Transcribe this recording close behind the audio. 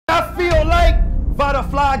Vada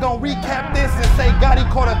Fly gonna recap this and say Gotti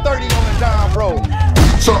caught a 30 on the John Road.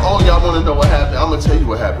 So all y'all wanna know what happened? I'm gonna tell you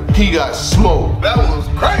what happened. He got smoked. That was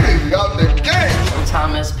crazy out the game.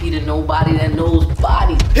 Sometimes SP to nobody that knows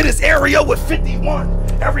body. Hit his area with 51.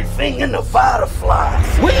 Everything in the Vada Fly.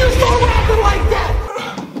 When you start rapping like that?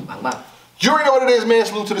 You already know what it is, man.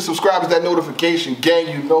 Salute to the subscribers, that notification gang.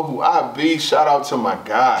 You know who I be. Shout out to my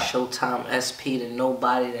guy. Showtime SP to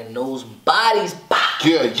nobody that knows bodies.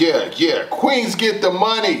 Yeah. Queens get the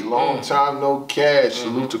money. Long time no cash.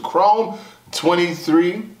 Salute to Chrome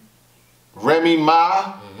 23. Remy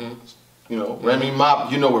Ma. You know, Remy Ma.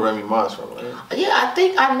 You know where Remy Ma's from, right? Yeah, I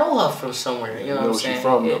think I know her from somewhere. You know what I'm saying? She's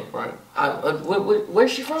from, though, right?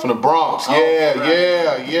 Where's she from? From the Bronx. Oh,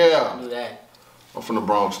 yeah. I knew that. I'm from the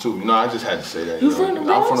Bronx too. You know, I just had to say that. You from the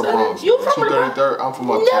Bronx? I'm from the Bronx. You from the Bronx? 233rd. I'm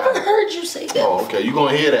from uptown. Never heard you say that. Oh, okay. You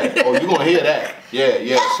gonna hear that? Oh, you gonna hear that?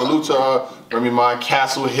 Yeah. Salute to Remy Ma,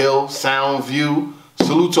 Castle Hill, Soundview.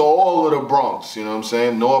 Salute to all of the Bronx. You know what I'm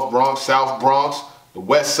saying? North Bronx, South Bronx, the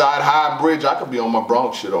West Side High Bridge. I could be on my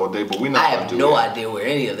Bronx shit all day, but we not gonna do that. I have no idea where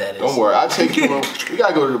any of that is. Don't worry. I'll take you. We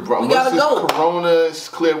gotta go to the Bronx. We gotta go. Corona is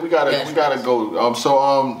clear. We gotta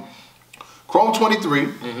go. Chrome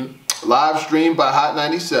 23. Live stream by Hot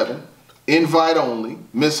 97. Invite only.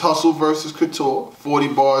 Miss Hustle versus Couture. 40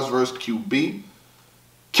 bars versus QB.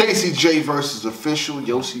 Casey J versus Official.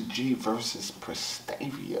 Yossi G versus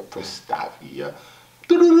Prestavia.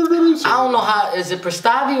 I don't know how. Is it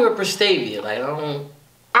Prestavia or Prestavia? Like, I don't.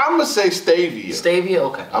 I'm gonna say Stavia. Stavia?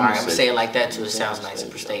 Okay. I'm gonna say it like that too. It sounds nice.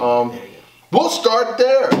 Prestavia. There you go. We'll start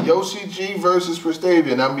there. Yossi G versus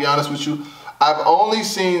Prestavia. And I'll be honest with you, I've only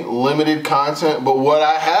seen limited content, but what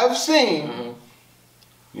I have seen,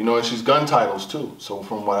 you know, and she's gun titles too. So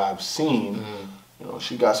from what I've seen, you know,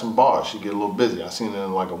 she got some bars. She get a little busy. I seen her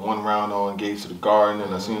in like a 1 round on Engaged to the Garden,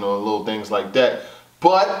 and I seen her on little things like that.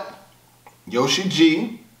 But Yossi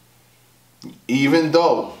G, even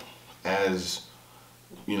though, as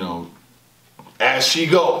you know, as she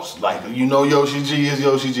goes, like, you know, Yossi G is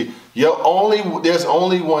Yossi G. There's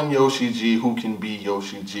only one Yossi G who can be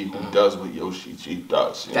Yossi G, who does what Yossi G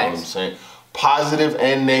does. You know what I'm saying? Positive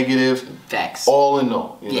and negative. Facts. All in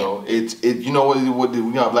all. You know, you know what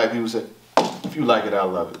we got black people say? If you like it, I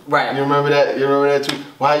love it. Right. You remember that? You remember that tweet?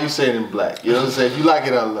 Well, how you say it in black? You know what I'm saying? If you like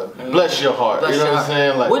it, I love it. Bless your heart. Bless you know what I'm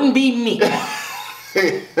saying? Like, wouldn't be me.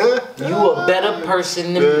 You a better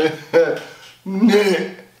person than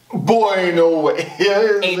me. Boy, ain't no way.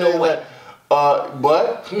 Ain't no way.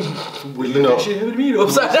 But you know, I'm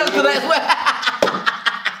sorry. That's what.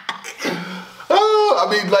 I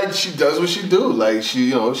mean, like, she does what she do. Like, she,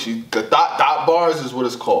 you know, the thought bars is what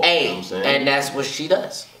it's called. Hey, you know what I'm saying? and that's what she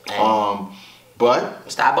does. But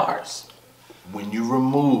it's thought bars. When you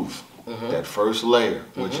remove that first layer,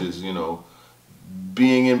 which is, you know,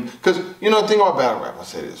 being in, because, you know, the thing about battle rap, I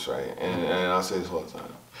say this, right, and I say this all the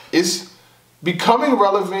time, it's becoming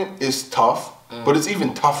relevant is tough, but it's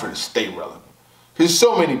even tougher to stay relevant. There's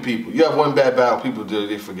so many people. You have one bad battle, people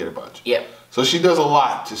they forget about you. Yep. So she does a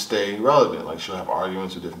lot to stay relevant. Like, she'll have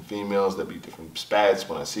arguments with different females. There'll be different spats.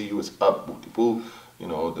 When I see you, it's up, boop-de-boop. You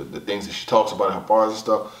know, the things that she talks about in her bars and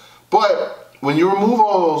stuff. But when you remove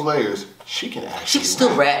all those layers, she can actually She can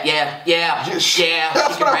still rap. Yeah. That's She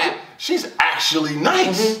can rap. She's actually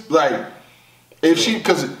nice. Like, if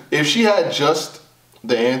she had just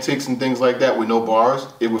the antics and things like that with no bars,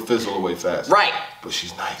 it would fizzle away fast. Right. But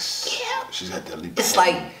she's nice. Yeah. She's got that leap. It's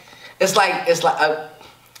like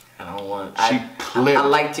I don't want. I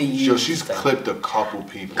like to use. Yo, she's clipped a couple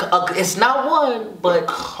people. It's not one, but a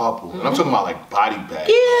couple. And I'm talking about like body bag.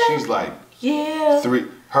 Yeah. She's like 3.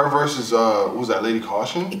 Her versus what was that, Lady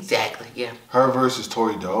Caution? Exactly. Yeah. Her versus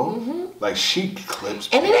Tori Doe. Like, she clips.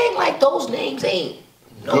 And it ain't like those names ain't.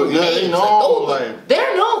 No names. They know, like,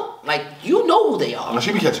 they're known. Like, you know who they are.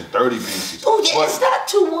 She be catching 30 pieces. Oh yeah, it's not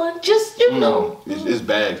 2-1. Just you know. It's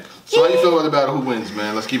bad. So how you feel about the battle? Who wins,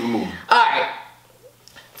 man? Let's keep it moving. All right.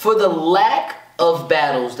 For the lack of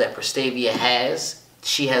battles that Prestavia has,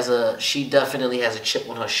 she definitely has a chip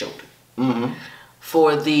on her shoulder.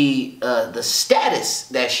 For the status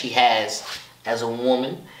that she has as a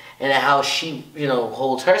woman and how she, you know,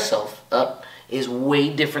 holds herself up is way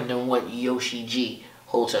different than what Yossi G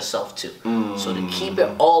holds herself to. So to keep it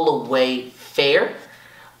all the way fair,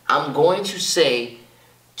 I'm going to say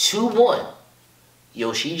 2-1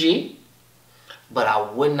 Yossi G, but I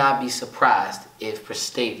would not be surprised if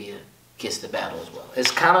Prestavia gets the battle as well.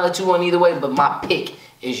 It's kind of a 2-1 either way, but my pick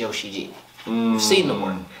is Yossi G. You've seen the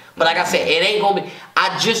work. But like I said, it ain't going to be,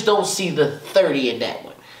 I just don't see the 30 in that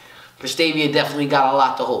one. Prestavia definitely got a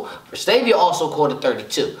lot to hold. Prestavia also caught a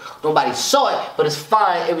 32. Nobody saw it, but it's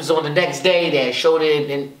fine. It was on the next day. They showed it,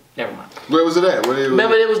 and Never mind. Where was it at?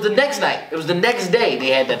 Remember, it was the next night. It was the next day they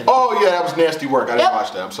had that. Oh yeah, that was nasty work. I didn't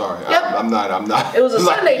watch that. I'm sorry. Yep. I'm not. It was a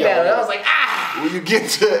Sunday battle. I was like, When you get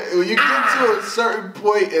to a certain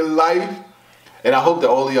point in life, and I hope that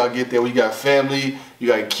all of y'all get there. When you got family, you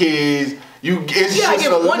got kids. It's just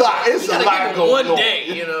a lot. It's a lot going on. One day,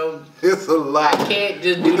 you know. It's a lot. I can't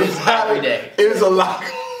just do this every day. It's a lot.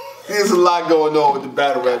 There's a lot going on with the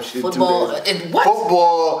battle rap shit. Football and what?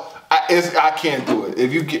 Football, I can't do it.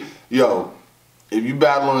 If you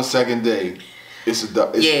battle on the second day, I'm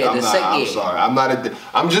sorry.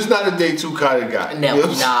 I'm just not a day 2 kind of guy. No, you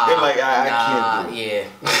know I can't do it.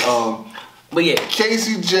 Yeah. But yeah,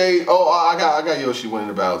 Casey J. Oh, I got Yoshi winning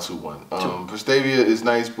the battle 2-1. Prestavia is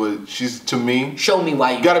nice, but she's, to me. Show me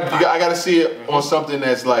why you. I gotta see it on something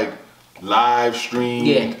that's like live streamed.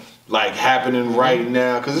 Yeah. Like happening right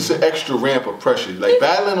now, because it's an extra ramp of pressure. Like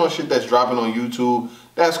battling on shit that's dropping on YouTube,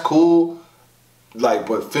 that's cool. Like,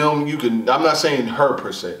 but film, you can. I'm not saying her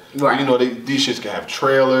per se. Right. You know, these shits can have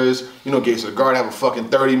trailers. You know, Gates of the Guard have a fucking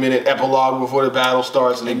 30-minute epilogue before the battle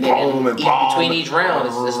starts, and then boom and boom. Between each round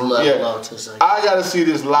is love too. So. I gotta see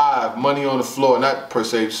this live, money on the floor, not per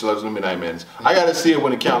se Slugs and Midnight Madness. I gotta see it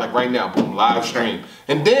when it count, like right now, boom, live stream.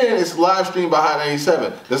 And then it's live stream by Hot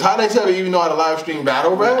 97. Does Hot 97 even know how to live stream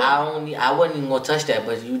battle rap? I wasn't even gonna touch that,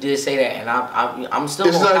 but you did say that, and I'm still.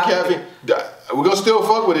 It's not a caffeine. We're gonna still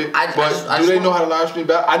fuck with it, but do they know how to live stream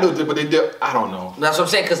battle? I know, but they did. I don't know. That's what I'm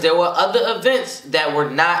saying, because there were other events that were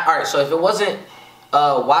not. Alright, so if it wasn't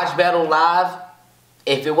Watch Battle Live,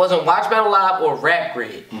 or Rap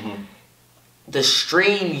Grid, the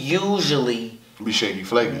stream usually be shaky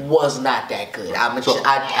flaky. Was not that good.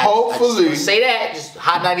 Hopefully, I just say that. Just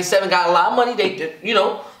Hot 97 got a lot of money. They, you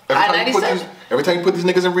know, Hot 97. Every time you put these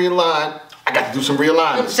niggas in realignment, I got to do some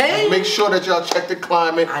realignment. Make sure that y'all check the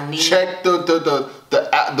climate, check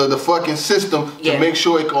the fucking system to make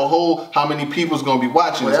sure it can hold how many people's gonna be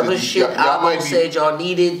watching. Whatever shit y'all said y'all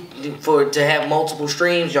needed to have multiple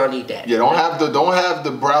streams, y'all need that. Yeah, don't have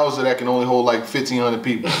the browser that can only hold like 1,500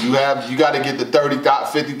 people. You got to get the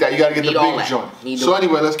 30,000, 50,000. You got to get the big joint. So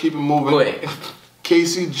anyway, let's keep it moving. Go ahead.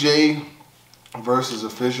 Casey J versus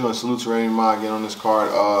Official and Salute to Rainy Ma again on this card.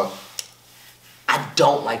 I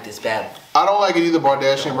don't like this battle. I don't like it either,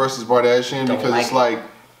 Bardashian versus Bardashian, because it's like,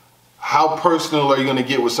 how personal are you gonna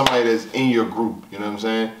get with somebody that's in your group? You know what I'm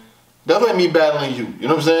saying? That's like me battling you. You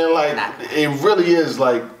know what I'm saying? Like, it really is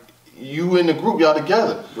like you in the group, y'all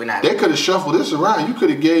together. They could have shuffled this around. You could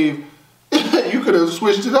have gave. You could have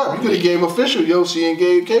switched it up. You could have gave Official Yoshi and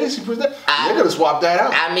gave Casey. They could have swapped that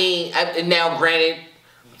out. I mean, now granted,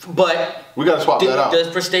 but we gotta swap that out. Does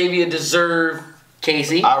Prestavia deserve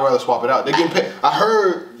Casey? I'd rather swap it out. They getting paid. I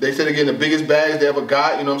heard they said they're getting the biggest bags they ever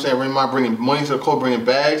got. You know what I'm saying? Raymond bringing money to the club, bringing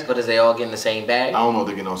bags. But is they all getting the same bag? I don't know if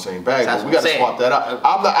they're getting the same bag. But we got to swap that out.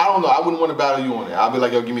 I don't know. I wouldn't want to battle you on it. I'll be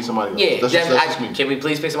like, yo, give me somebody else. Yeah, that's just me. Can we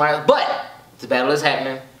please pick somebody else? But the battle is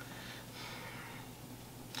happening.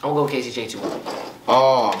 I'm going to go Casey J 2.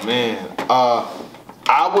 Oh, man.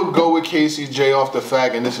 I would go with Casey J off the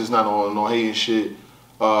fact, and this is not no hating shit.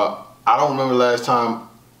 I don't remember last time.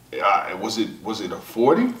 Was it a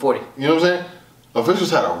 40? 40. You know what I'm saying?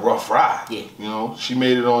 Officials had a rough ride. Yeah. You know, she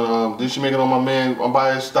made it on. Did she make it on my man on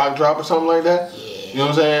by his stock drop or something like that? Yeah. You know what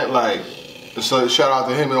I'm saying? Like, so shout out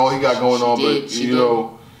to him and all he got going on. But you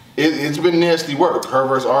know, it's been nasty work. Her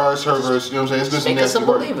versus ours. Her versus. You know what I'm saying? It's been some nasty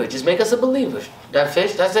work. Make us a believer. Just make us a believer. That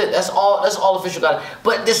fish. That's it. That's all Official got.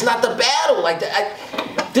 But this not the battle. Like that.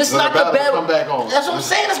 This not the battle. Come back on. That's what I'm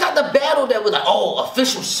saying. It's not the battle that was like, oh,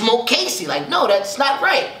 Official smoke Casey. Like, no, that's not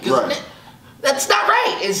right. Right. That's not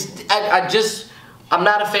right. I'm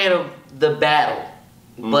not a fan of the battle.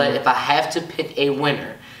 But if I have to pick a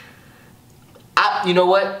winner, you know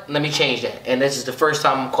what? Let me change that. And this is the first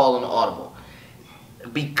time I'm calling the audible.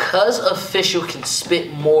 Because Official can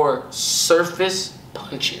spit more surface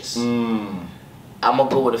punches, I'm gonna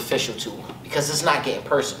go with Official too, because it's not getting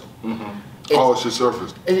personal. It's just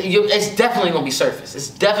surface. It's definitely gonna be surface. It's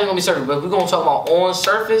definitely gonna be surface. But if we're gonna talk about on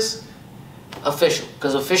surface, Official,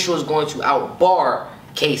 because Official is going to outbar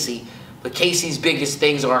Casey. But Casey's biggest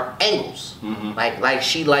things are angles. Like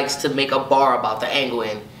she likes to make a bar about the angle,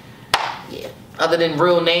 and yeah. Other than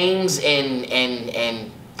real names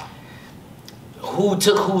and who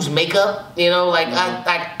took whose makeup, you know, like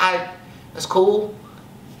I that's cool.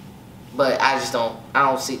 But I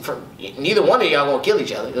don't see neither one of y'all gonna kill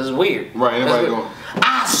each other. This is weird. Right, anybody going?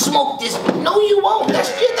 I smoked this. No, you won't.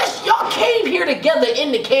 That's y'all came here together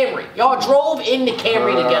in the Camry. Y'all drove in the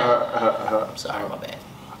Camry together. I'm sorry, my bad.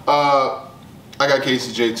 I got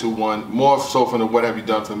KCJ 2-1. More so from the what have you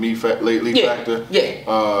done for me lately factor.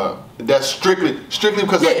 Yeah. That's strictly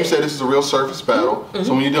because like you said, this is a real surface battle.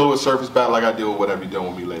 So when you deal with surface battle, like I deal with what have you done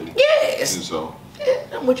with me lately. Yes. And so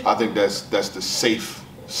I'm with you. I think that's the safe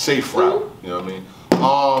route. You know what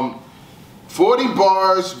I mean? 40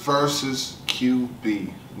 bars versus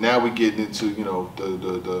QB. Now we getting into, you know,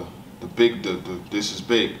 the big, this is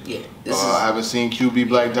big. Yeah. I haven't seen QB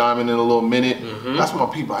Black Diamond in a little minute. That's my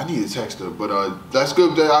people. I need to text her, but that's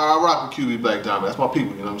good. I rock with QB Black Diamond. That's my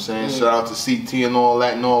people. You know what I'm saying? Shout out to CT and all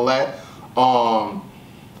that.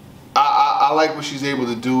 I like what she's able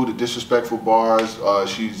to do. The disrespectful bars.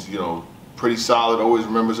 She's, you know, pretty solid. Always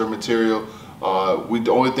remembers her material.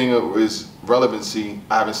 The only thing is relevancy.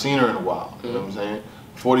 I haven't seen her in a while. You know what I'm saying?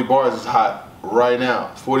 40 bars is hot right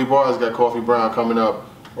now. 40 bars got Coffee Brown coming up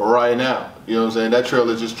right now. You know what I'm saying? That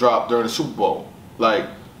trailer just dropped during the Super Bowl. Like,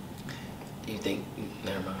 You think?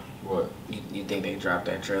 Never mind. what? You think they dropped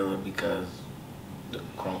that trailer because the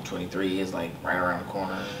Chrome 23 is like right around the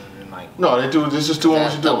corner and like? No, they do. This is doing what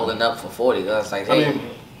That's you do. doubling up for 40. That's like, I hey,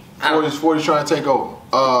 mean, 40's trying to take over.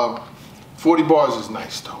 40 bars is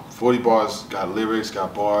nice though. 40 bars got lyrics,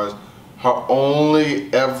 got bars. Her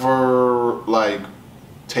only ever like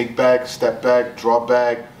take back, step back, drop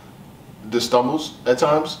back, the stumbles at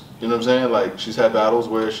times. You know what I'm saying? Like she's had battles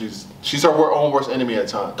where she's her own worst enemy at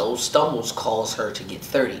times. those stumbles cause her to get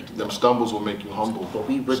 30. Them stumbles will make you humble. But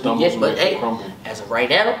we would Stumbles yes, will but make you hey, crumble. as of right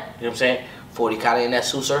now, you know what I'm saying? 40 kind of in that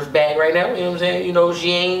Sue Surf bag right now. You know what I'm saying? You know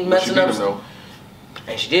she ain't But she messing beat up. him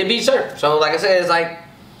though. And she did beat Surf. So like I said, it's like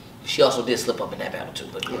she also did slip up in that battle too.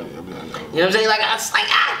 But you know what I'm saying? Like I was like,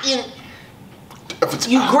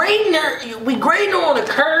 you grading her. We grading her on a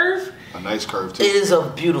curve. A nice curve too. It is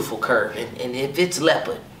a beautiful curve, and if it's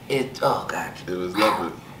leopard, oh god. It was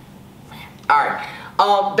leopard. All right.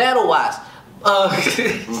 Battle wise,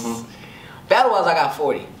 battle wise, I got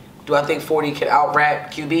 40. Do I think 40 can out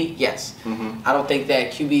rap QB? Yes. I don't think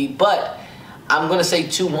that QB, but I'm gonna say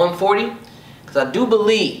 2-140 because I do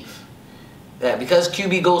believe that because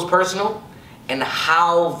QB goes personal and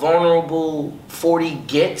how vulnerable 40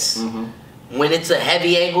 gets when it's a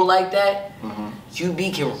heavy angle like that,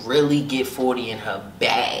 QB can really get 40 in her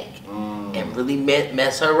bag and really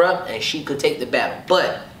mess her up, and she could take the battle.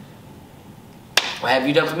 But what have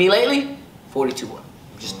you done for me lately? 42-1.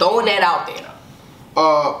 Just throwing that out there.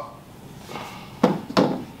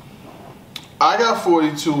 I got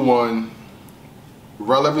 42-1.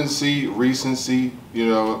 Relevancy, recency, you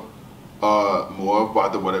know, more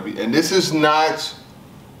about the whatever. And this is not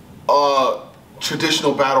a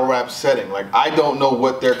traditional battle rap setting. Like, I don't know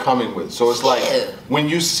what they're coming with. So it's like when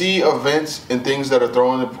you see events and things that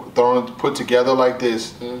are put together like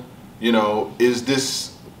this, you know, is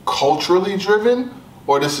this culturally driven?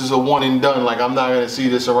 Or this is a one and done, like I'm not gonna see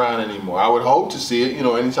this around anymore. I would hope to see it, you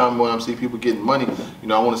know, anytime when I see people getting money, you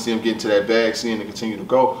know, I wanna see them get into that bag, seeing it continue to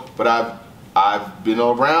go. But I've been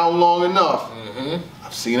around long enough.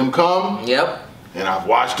 I've seen them come, and I've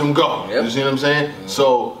watched them go. You see what I'm saying?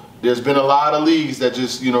 So there's been a lot of leagues that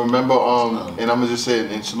just, you know, remember, and I'm gonna just say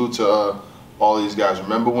it and salute to all these guys.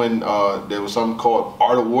 Remember when there was something called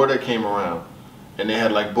Art of War that came around? And they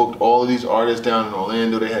had like booked all of these artists down in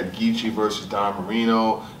Orlando. They had Geechee versus Don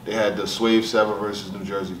Marino. They had the Swave Sever versus New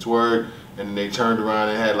Jersey Twerk. And then they turned around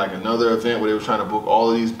and had like another event where they were trying to book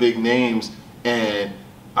all of these big names. And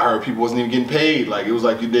I heard people wasn't even getting paid. Like it was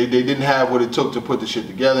like they didn't have what it took to put the shit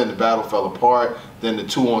together, and the battle fell apart. Then the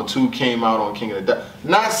 2-on-2 came out on King of the Dot.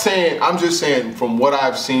 Not saying, I'm just saying from what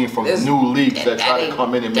I've seen from new leagues that try to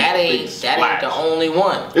come in and make a big splash. That ain't the only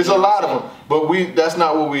one. There's a lot of them, but that's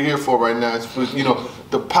not what we're here for right now. It's for, you know,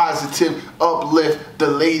 the positive uplift, the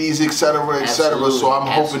ladies, etc., etc. So I'm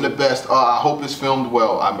hoping the best. I hope it's filmed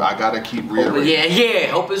well. I gotta keep reiterating.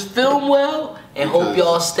 Yeah. Hope it's filmed well, and hope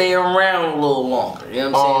y'all stay around a little longer. You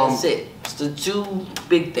know what I'm saying? That's it. It's the two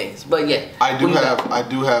big things. But yeah, I do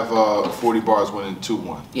have 40 bars winning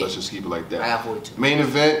 2-1. Yeah. Let's just keep it like that. I got 42. Main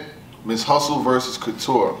event: Miss Hustle versus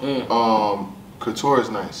Couture. Couture is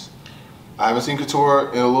nice. I haven't seen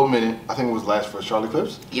Couture in a little minute. I think it was last for Charlie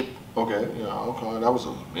Clips. Yep. Okay, yeah, okay, that was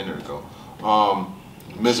a minute ago.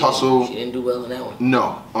 Miss Hustle. She didn't do well in that one.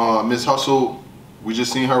 No, Miss Hustle. We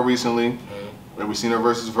just seen her recently, and we seen her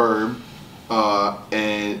versus Verb,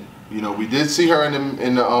 and You know, we did see her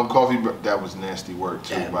in the coffee. That was nasty work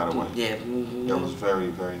too, by the way. Yeah. That was very,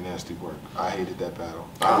 very nasty work. I hated that battle.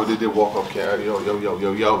 What did they walk up, Cat? Yo.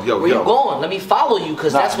 Where you going? Let me follow you,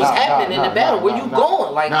 cause that's what's happening in the battle. Where you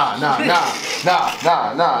going? Like Nah.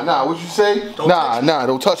 What you say?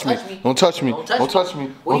 Don't touch me. Don't touch me. Don't touch me.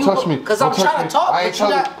 Don't touch me. Cause I'm trying to talk. I ain't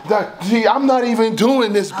trying. See, I'm not even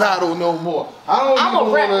doing this battle no more. I don't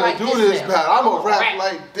even want to do this battle. I'm gonna rap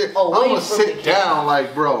like this. I'm gonna sit down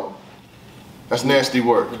like, bro. That's nasty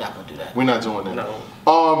work. We're not gonna do that. We're not doing that. No.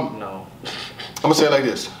 No. I'm gonna say it like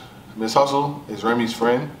this. Miss Hustle is Remy's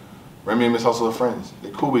friend. Remy and Miss Hustle are friends.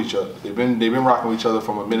 They cool with each other. They've been rocking with each other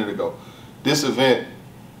from a minute ago. This event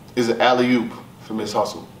is an alley-oop for Miss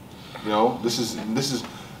Hustle. You know, this is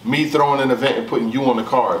me throwing an event and putting you on the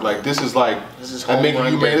card. Like this is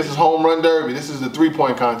home run derby. This is the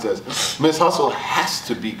 3-point contest. Miss Hustle has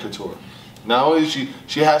to beat Couture. Not only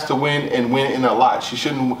she has to win and win in a lot. She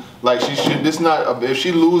shouldn't if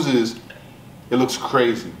she loses, it looks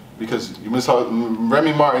crazy because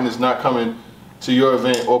Remy Martin is not coming to your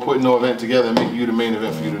event or putting no event together and making you the main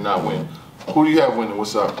event for you to not win. Who do you have winning?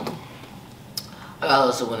 What's up? I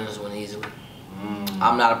also win this one easily.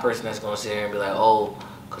 I'm not a person that's gonna sit here and be like, oh,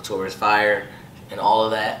 Couture is fire and all of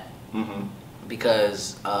that.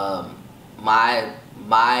 Because my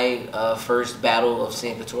first battle of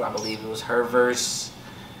seeing Couture, I believe it was her verse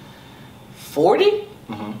 40,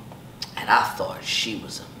 and I thought she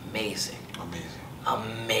was amazing.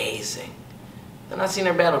 Then I seen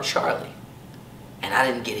her battle Charlie, and I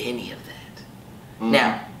didn't get any of that.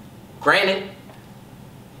 Now, granted,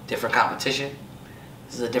 different competition.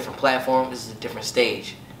 This is a different platform. This is a different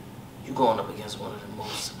stage. You're going up against one of the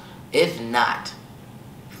most, if not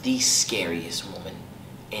the scariest woman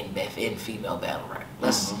in female battle rap.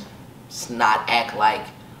 Let's not act like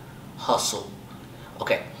Hustle.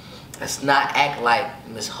 Okay, let's not act like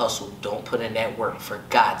Miss Hustle don't put in that work. For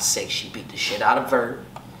God's sake, she beat the shit out of Verb.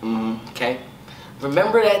 Okay,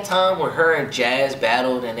 remember that time where her and Jazz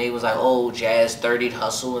battled and they was like, oh, Jazz 30'd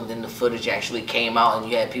Hustle, and then the footage actually came out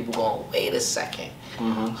and you had people going, wait a second.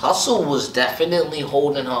 Hustle was definitely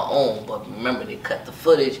holding her own, but remember they cut the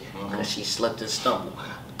footage because she slipped and stumbled.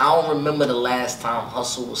 I don't remember the last time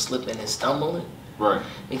Hustle was slipping and stumbling. Right.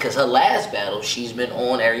 Because her last battle, she's been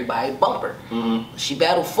on everybody's bumper. She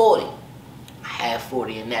battled 40. I had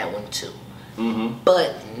 40 in that one too.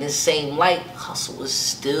 But in this same light, Hustle is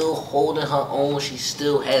still holding her own. She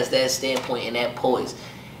still has that standpoint and that poise.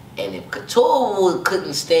 And if Couture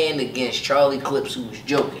couldn't stand against Charlie Clips, who was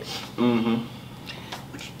joking,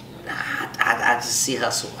 I just see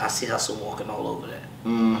Hustle. I see Hustle walking all over that.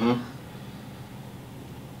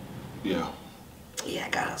 Yeah, I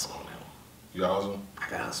got Hustle on that one. You got Hustle? I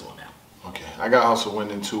got Hustle on that one. Okay, I got Hustle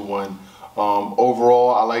winning 2-1.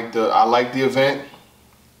 Overall, I like the event.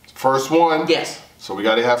 First one. Yes. So we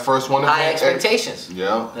got to have first one. High expectations.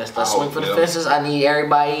 Yeah. Let's swing for the fences. I need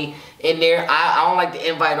everybody in there. I don't like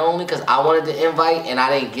the invite only because I wanted to invite and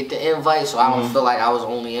I didn't get the invite, so I don't feel like I was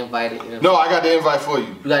only invited. No, I got the invite for you.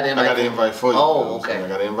 You got the invite? I got the invite for you. Oh, okay. I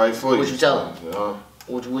got the invite for you. What'd you tell them?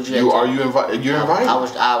 Would you are you invited? You're invited.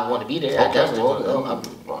 I want to be there. Okay, I definitely want to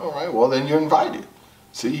go. All right. Well, then you're invited.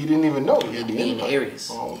 See, you didn't even know you had the invite. In Aries.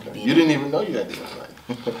 Oh, okay. You didn't even know you had the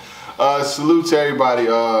invite. Salute to everybody.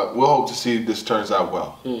 We'll hope to see this turns out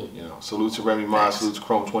well. You know, salute to Remy Ma. Salute to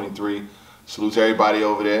Chrome 23. Salute to everybody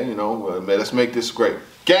over there. You know, let's make this great.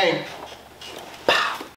 Gang.